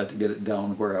to get it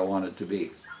down where I want it to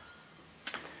be.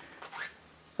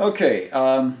 Okay,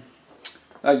 I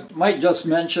might just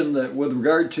mention that with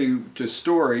regard to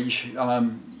storage,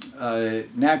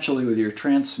 naturally with your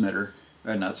transmitter,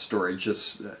 not storage,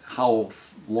 just how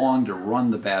long to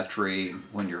run the battery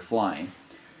when you're flying.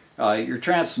 Your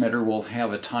transmitter will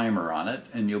have a timer on it,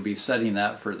 and you'll be setting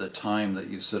that for the time that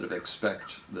you sort of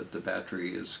expect that the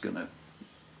battery is going to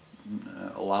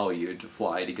allow you to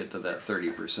fly to get to that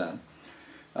 30%.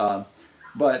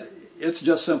 But it's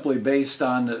just simply based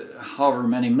on however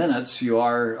many minutes you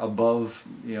are above,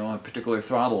 you know, a particular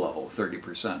throttle level,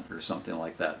 30% or something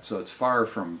like that. So it's far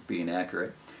from being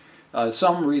accurate.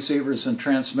 Some receivers and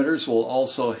transmitters will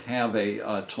also have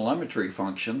a telemetry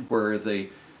function where the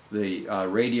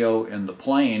radio in the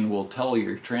plane will tell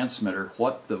your transmitter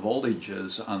what the voltage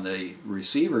is on the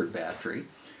receiver battery.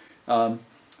 And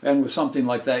with something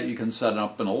like that, you can set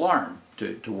up an alarm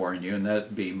to warn you, and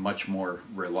that'd be much more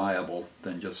reliable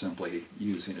than just simply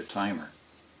using a timer.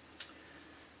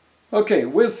 Okay,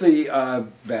 with the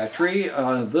battery,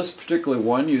 this particular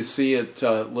one, you see it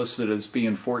listed as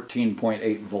being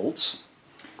 14.8 volts.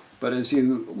 But as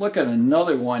you look at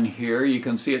another one here, you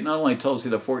can see it not only tells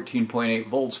you the 14.8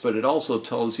 volts, but it also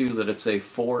tells you that it's a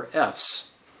 4S.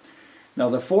 Now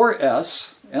the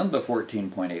 4S and the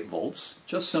 14.8 volts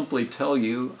just simply tell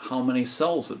you how many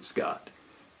cells it's got.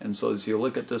 And so as you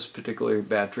look at this particular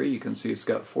battery, you can see it's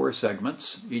got 4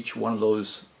 segments. Each one of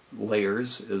those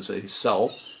layers is a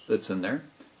cell that's in there.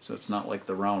 So it's not like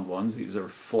the round ones. These are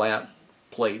flat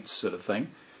plates sort of thing.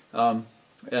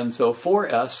 And so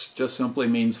 4S just simply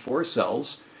means 4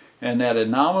 cells, and at a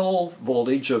nominal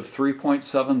voltage of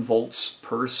 3.7 volts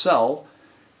per cell,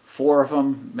 4 of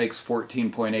them makes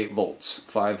 14.8 volts,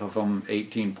 5 of them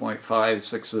 18.5,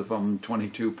 6 of them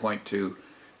 22.2,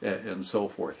 and so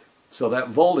forth. So that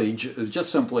voltage is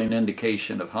just simply an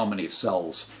indication of how many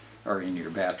cells are in your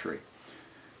battery.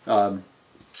 As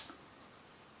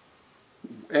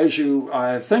you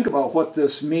think about what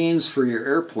this means for your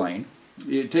airplane,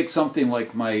 you take something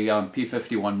like my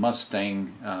P-51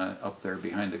 Mustang up there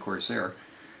behind the Corsair.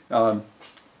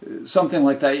 Something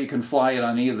like that, you can fly it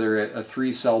on either a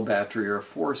 3-cell battery or a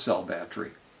 4-cell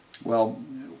battery. Well,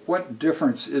 what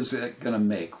difference is it going to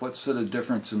make? What's sort of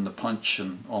difference in the punch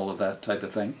and all of that type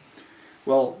of thing?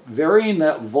 Well, varying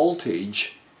that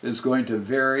voltage is going to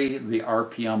vary the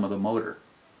RPM of the motor.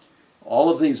 All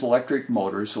of these electric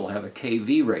motors will have a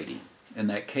kV rating, and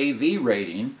that kV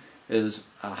rating is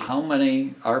how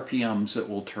many RPMs it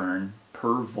will turn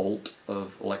per volt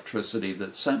of electricity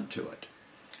that's sent to it.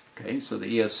 Okay, so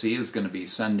the ESC is going to be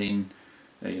sending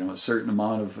a certain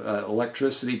amount of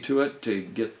electricity to it to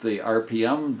get the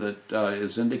RPM that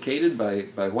is indicated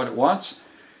by what it wants.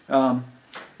 So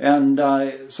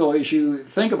as you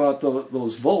think about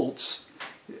those volts,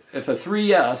 if a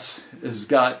 3S has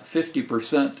got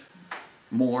 50%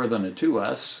 more than a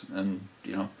 2S, and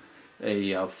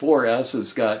a 4S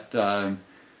has got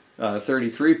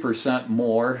 33%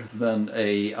 more than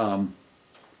a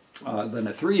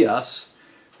 3S,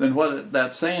 then what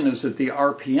that's saying is that the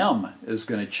RPM is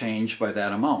going to change by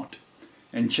that amount.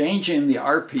 And changing the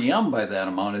RPM by that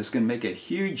amount is going to make a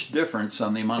huge difference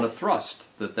on the amount of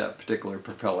thrust that that particular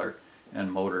propeller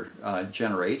and motor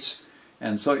generates.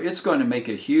 And so it's going to make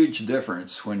a huge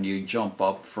difference when you jump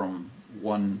up from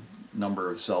one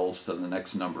number of cells to the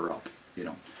next number up, you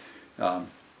know.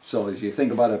 So as you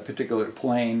think about a particular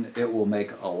plane, it will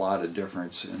make a lot of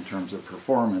difference in terms of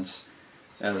performance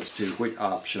as to which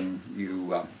option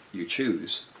you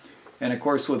choose. And of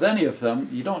course, with any of them,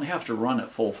 you don't have to run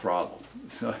at full throttle.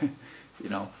 So, you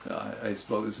know, I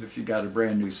suppose if you got a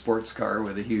brand new sports car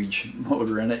with a huge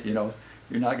motor in it, you know,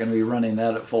 you're not going to be running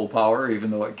that at full power,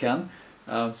 even though it can.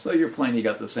 So your plane, you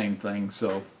got the same thing.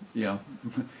 So, you know,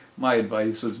 my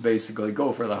advice is basically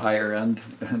go for the higher end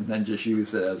and then just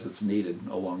use it as it's needed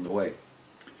along the way.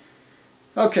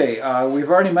 Okay, we've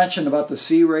already mentioned about the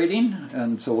C rating,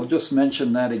 and so we'll just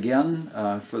mention that again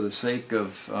for the sake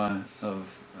of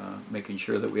making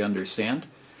sure that we understand.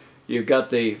 You've got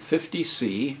the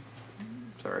 50C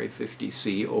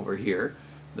over here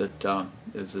that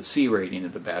is the C rating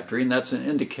of the battery, and that's an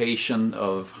indication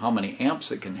of how many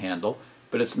amps it can handle,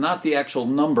 but it's not the actual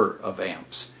number of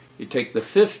amps. You take the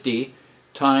 50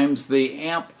 times the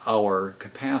amp hour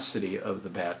capacity of the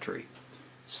battery.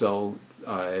 So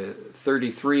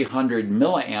 3,300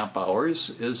 milliamp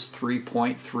hours is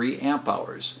 3.3 amp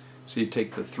hours. So you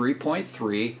take the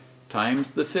 3.3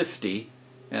 times the 50,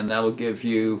 and that'll give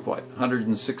you, what,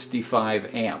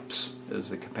 165 amps is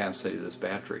the capacity of this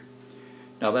battery.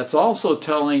 Now that's also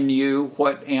telling you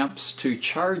what amps to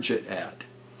charge it at.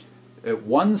 At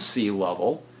 1C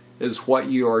level is what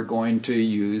you are going to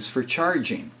use for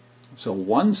charging. So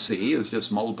 1C is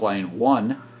just multiplying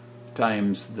 1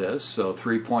 times this, so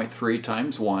 3.3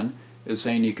 times 1 is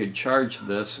saying you could charge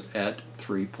this at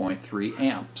 3.3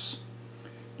 amps.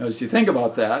 Now as you think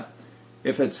about that,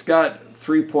 if it's got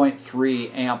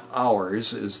 3.3 amp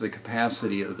hours is the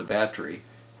capacity of the battery,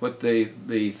 what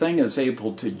the thing is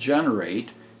able to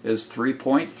generate is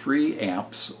 3.3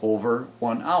 amps over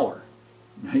 1 hour.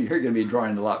 Now you're going to be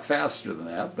drawing a lot faster than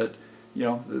that, but you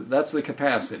know, that's the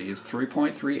capacity, is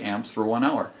 3.3 amps for 1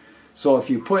 hour. So if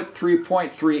you put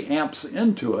 3.3 amps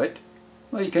into it,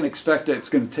 well, you can expect it's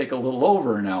going to take a little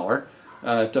over an hour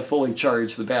to fully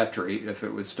charge the battery if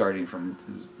it was starting from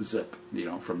zip, you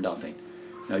know, from nothing.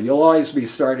 Now you'll always be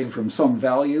starting from some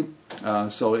value,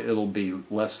 so it'll be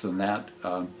less than that,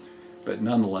 but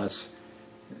nonetheless,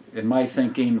 in my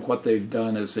thinking, what they've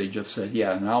done is they just said,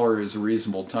 yeah, an hour is a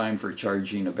reasonable time for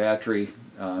charging a battery,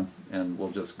 and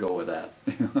we'll just go with that.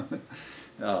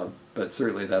 But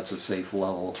certainly that's a safe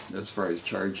level as far as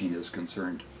charging is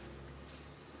concerned.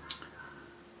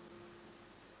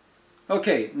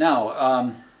 Okay,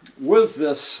 now with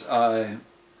this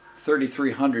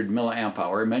 3,300 milliamp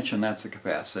hour, I mentioned that's the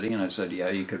capacity, and I said, yeah,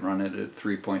 you could run it at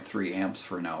 3.3 amps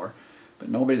for an hour, but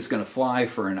nobody's going to fly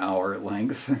for an hour at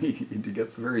length. You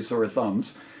get some very sore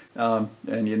thumbs, and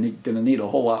you're going to need a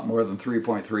whole lot more than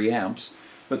 3.3 amps.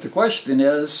 But the question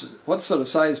is, what sort of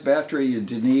size battery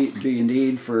do you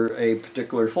need for a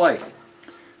particular flight?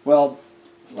 Well,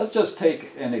 let's just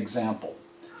take an example.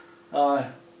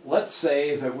 Let's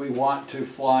say that we want to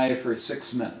fly for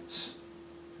 6 minutes.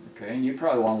 Okay, and you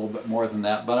probably want a little bit more than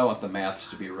that, but I want the maths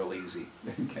to be real easy.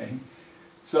 Okay,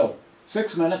 so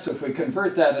 6 minutes, if we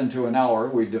convert that into an hour,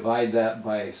 we divide that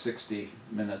by 60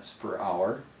 minutes per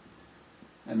hour.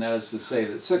 And that is to say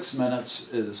that 6 minutes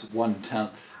is 1/10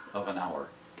 of an hour.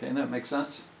 Okay, and that makes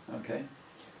sense? Okay.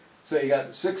 So you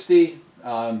got 6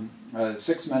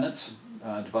 minutes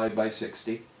divided by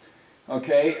 60.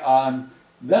 Okay,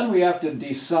 then we have to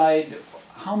decide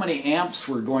how many amps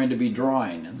we're going to be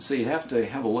drawing. And so you have to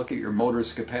have a look at your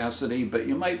motor's capacity, but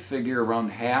you might figure around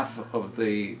half of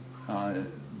the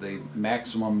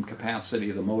maximum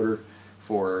capacity of the motor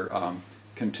for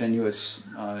continuous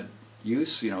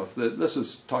use. You know, if this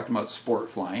is talking about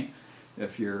sport flying.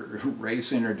 If you're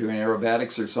racing or doing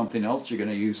aerobatics or something else, you're going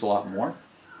to use a lot more.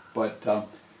 But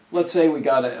let's say we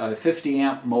got a 50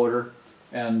 amp motor,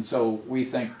 and so we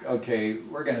think, okay,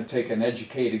 we're going to take an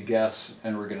educated guess,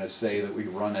 and we're going to say that we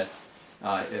run it,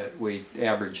 we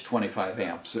average 25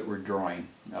 amps that we're drawing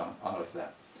out of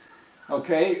that.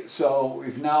 Okay, so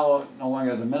we've now no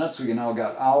longer the minutes, we now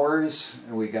got hours,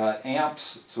 and we got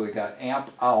amps, so we got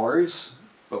amp hours.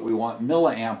 But we want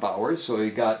milliamp hours, so we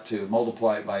got to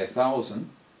multiply it by 1,000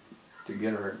 to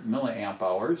get our milliamp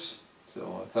hours. So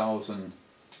 1,000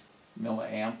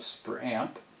 milliamps per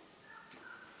amp.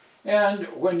 And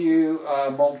when you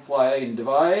multiply and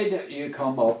divide, you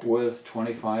come up with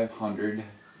 2,500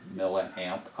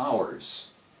 milliamp hours.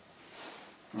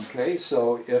 Okay,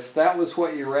 so if that was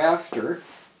what you're after,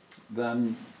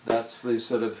 then that's the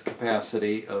sort of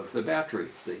capacity of the battery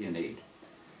that you need.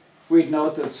 we'd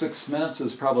note that 6 minutes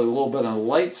is probably a little bit on the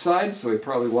light side, so we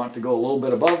probably want to go a little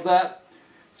bit above that.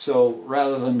 So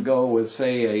rather than go with,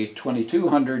 say, a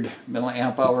 2200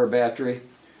 milliamp hour battery,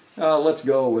 let's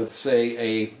go with, say,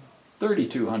 a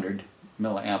 3200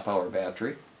 milliamp hour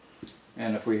battery.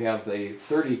 And if we have the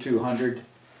 3200,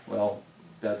 well,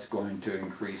 that's going to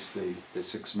increase the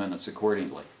 6 minutes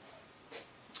accordingly.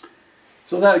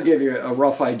 So that'll give you a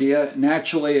rough idea.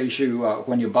 Naturally, as you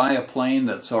when you buy a plane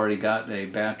that's already got a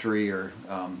battery or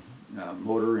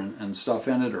motor and stuff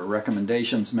in it, or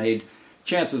recommendations made,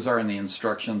 chances are in the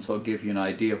instructions they'll give you an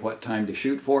idea of what time to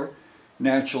shoot for.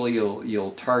 Naturally,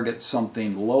 you'll target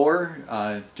something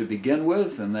lower to begin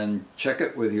with, and then check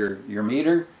it with your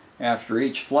meter after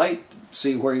each flight,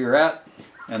 see where you're at,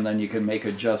 and then you can make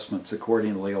adjustments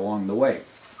accordingly along the way.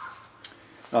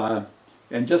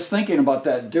 And just thinking about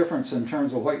that difference in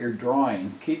terms of what you're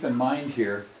drawing, keep in mind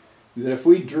here that if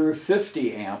we drew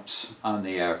 50 amps on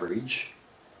the average,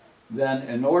 then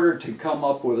in order to come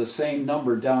up with the same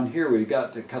number down here, we've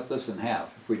got to cut this in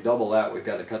half. If we double that, we've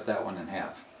got to cut that one in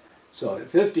half. So at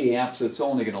 50 amps, it's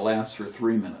only going to last for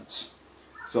 3 minutes.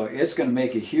 So it's going to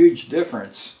make a huge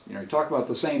difference. You know, talk about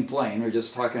the same plane, we're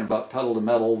just talking about pedal to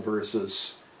metal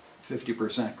versus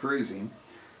 50% cruising.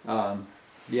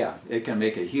 Yeah, it can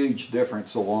make a huge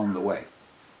difference along the way.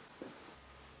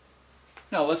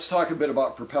 Now let's talk a bit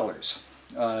about propellers.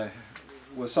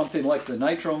 With something like the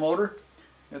nitro motor,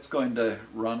 it's going to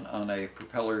run on a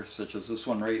propeller such as this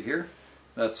one right here.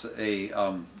 That's a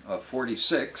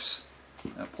 46,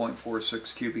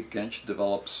 0.46 cubic inch,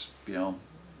 develops, you know,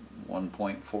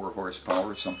 1.4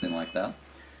 horsepower, something like that.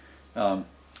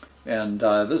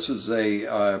 This is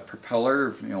a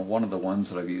propeller, you know, one of the ones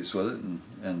that I've used with it,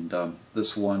 and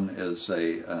this one is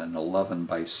an 11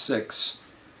 by 6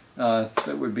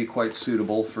 that would be quite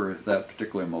suitable for that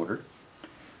particular motor.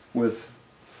 With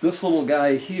this little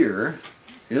guy here,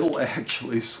 it'll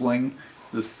actually swing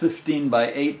this 15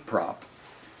 by 8 prop.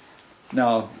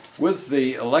 Now, with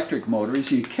the electric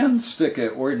motors, you can stick an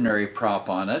ordinary prop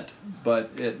on it,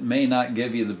 but it may not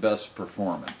give you the best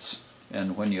performance.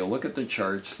 And when you look at the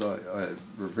charts, for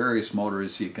various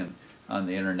motors, you can, on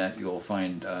the internet, you'll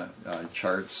find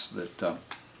charts that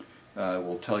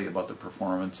will tell you about the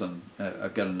performance. And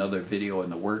I've got another video in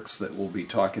the works that will be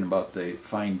talking about the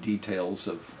fine details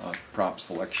of prop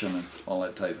selection and all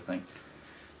that type of thing.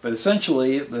 But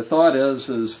essentially, the thought is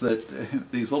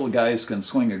that these little guys can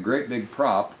swing a great big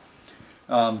prop,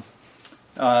 but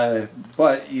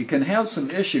you can have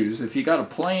some issues if you got a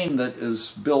plane that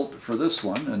is built for this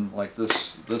one, and like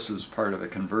this is part of a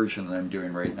conversion that I'm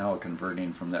doing right now,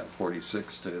 converting from that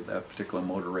 46 to that particular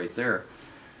motor right there.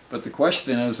 But the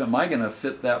question is, am I going to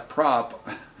fit that prop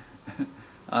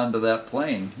onto that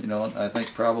plane? You know, I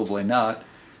think probably not.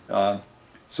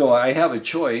 So I have a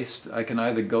choice. I can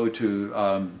either go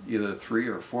to either a 3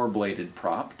 or 4 bladed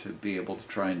prop to be able to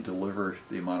try and deliver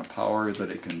the amount of power that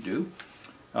it can do.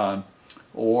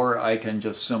 Or I can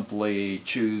just simply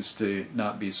choose to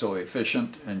not be so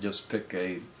efficient and just pick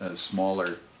a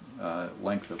smaller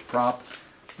length of prop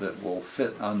that will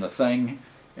fit on the thing.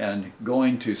 And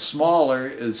going to smaller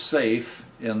is safe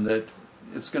in that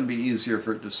it's going to be easier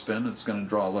for it to spin, it's going to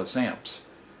draw less amps.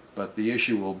 But the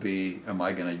issue will be, am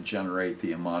I going to generate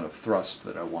the amount of thrust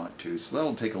that I want to? So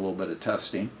that'll take a little bit of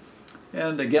testing.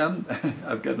 And again,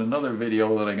 I've got another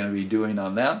video that I'm going to be doing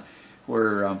on that,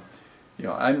 where you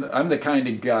know, I'm the kind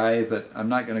of guy that I'm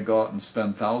not going to go out and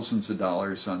spend thousands of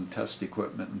dollars on test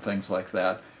equipment and things like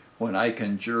that when I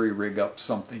can jury rig up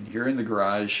something here in the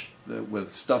garage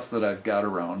with stuff that I've got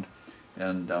around.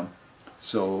 And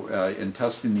so in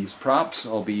testing these props,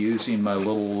 I'll be using my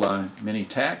little mini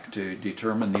tack to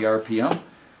determine the RPM.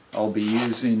 I'll be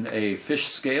using a fish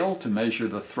scale to measure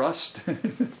the thrust.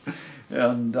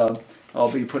 And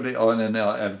I'll be putting on, and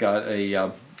I've got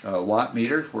a watt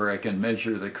meter where I can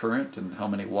measure the current and how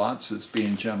many watts is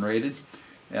being generated.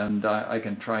 And I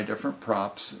can try different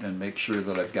props and make sure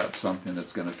that I've got something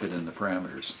that's going to fit in the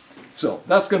parameters. So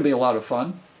that's going to be a lot of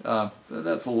fun.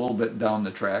 That's a little bit down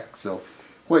the track. So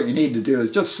what you need to do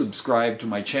is just subscribe to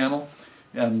my channel,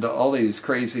 and all these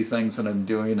crazy things that I'm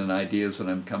doing and ideas that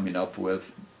I'm coming up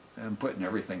with, I'm putting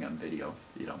everything on video,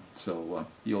 you know, so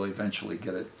you'll eventually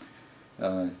get it.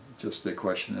 Just a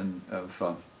question of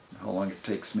how long it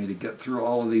takes me to get through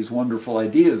all of these wonderful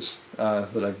ideas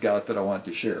that I've got that I want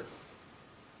to share.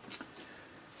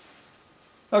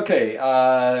 Okay,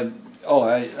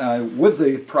 with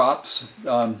the props,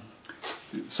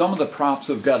 some of the props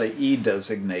have got an E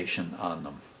designation on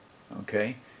them,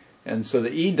 okay? And so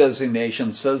the E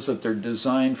designation says that they're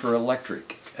designed for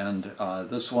electric, and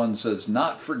this one says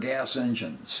not for gas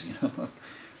engines, you know?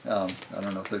 I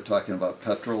don't know if they're talking about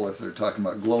petrol, if they're talking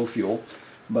about glow fuel.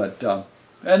 But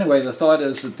anyway, the thought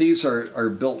is that these are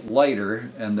built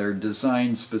lighter and they're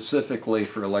designed specifically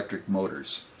for electric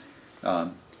motors.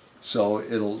 So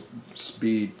it'll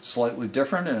be slightly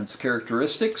different in its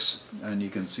characteristics, and you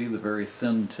can see the very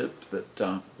thin tip that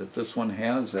that this one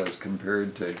has as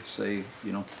compared to, say,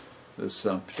 this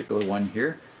particular one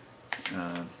here.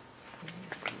 Where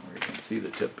you can see the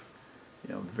tip,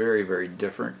 very, very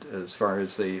different as far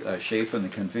as the shape and the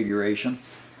configuration.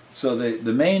 So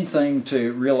the main thing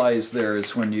to realize there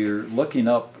is when you're looking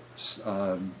up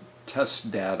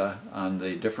test data on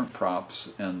the different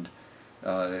props and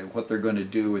what they're going to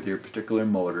do with your particular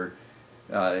motor,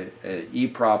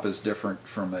 E-prop is different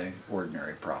from an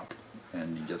ordinary prop,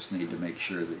 and you just need to make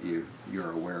sure that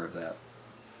you're aware of that.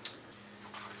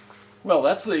 Well,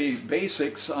 that's the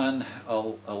basics on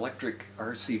electric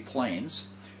RC planes.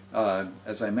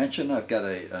 As I mentioned, I've got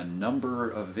a number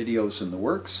of videos in the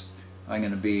works. I'm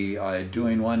going to be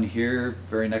doing one here,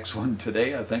 very next one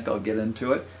today, I think I'll get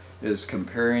into it, is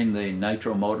comparing the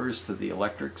nitro motors to the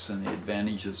electrics and the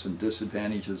advantages and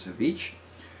disadvantages of each.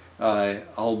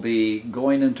 I'll be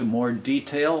going into more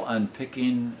detail on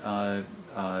picking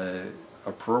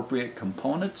appropriate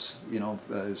components,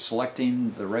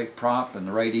 selecting the right prop and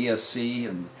the right ESC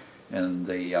and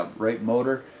the right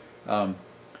motor.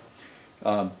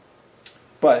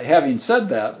 But having said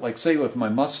that, like say with my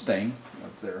Mustang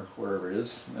up there, wherever it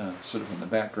is, sort of in the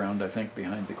background, I think,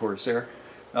 behind the Corsair.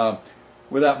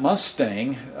 With that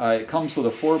Mustang, it comes with a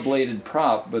 4-bladed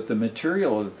prop, but the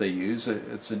material that they use,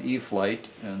 it's an E-flite,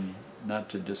 and not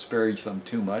to disparage them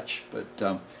too much, but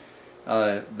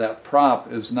that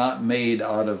prop is not made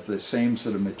out of the same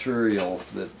sort of material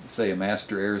that, say, a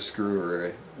master air screw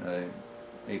or a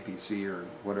APC or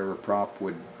whatever prop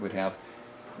would have.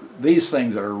 These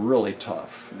things are really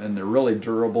tough, and they're really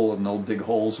durable, and they'll dig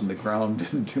holes in the ground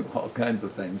and do all kinds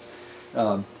of things.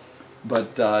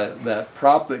 But that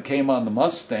prop that came on the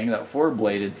Mustang, that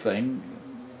 4-bladed thing,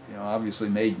 obviously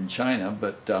made in China,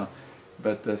 but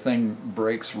the thing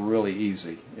breaks really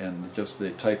easy, and just the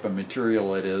type of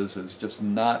material it is just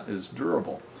not as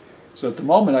durable. So at the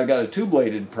moment I've got a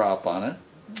 2-bladed prop on it,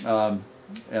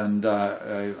 and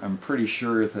I'm pretty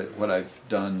sure that what I've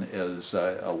done is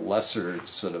a lesser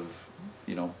sort of,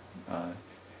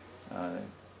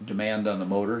 demand on the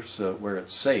motor, so where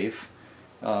it's safe.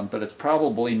 But it's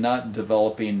probably not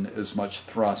developing as much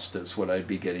thrust as what I'd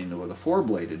be getting with a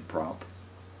 4-bladed prop.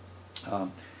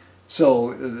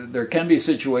 So there can be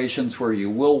situations where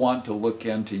you will want to look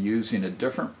into using a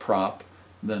different prop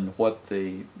than what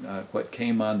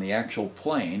came on the actual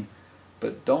plane,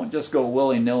 but don't just go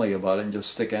willy-nilly about it and just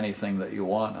stick anything that you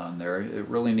want on there. It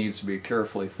really needs to be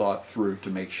carefully thought through to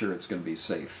make sure it's going to be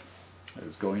safe,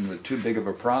 as going with too big of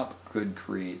a prop could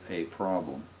create a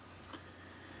problem.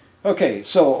 Okay,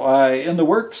 so in the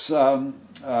works, how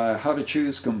to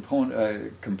choose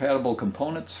compatible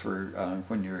components for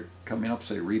when you're coming up,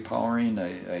 say, repowering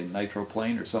a nitro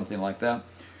plane or something like that.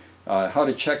 How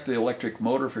to check the electric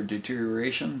motor for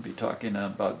deterioration. Be talking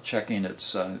about checking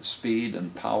its speed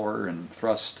and power and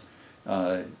thrust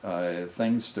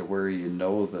things to where you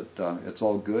know that it's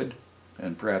all good,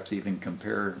 and perhaps even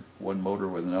compare one motor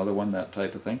with another one, that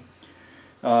type of thing.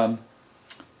 Yeah,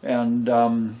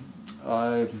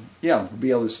 there'll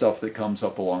be other stuff that comes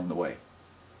up along the way.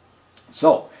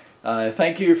 So,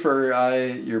 thank you for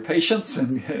your patience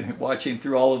and watching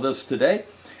through all of this today.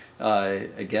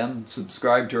 Again,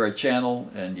 subscribe to our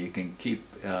channel, and you can keep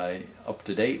up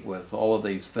to date with all of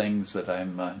these things that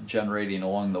I'm generating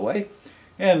along the way.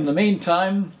 And in the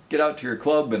meantime, get out to your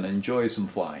club and enjoy some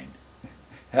flying.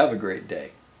 Have a great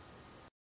day.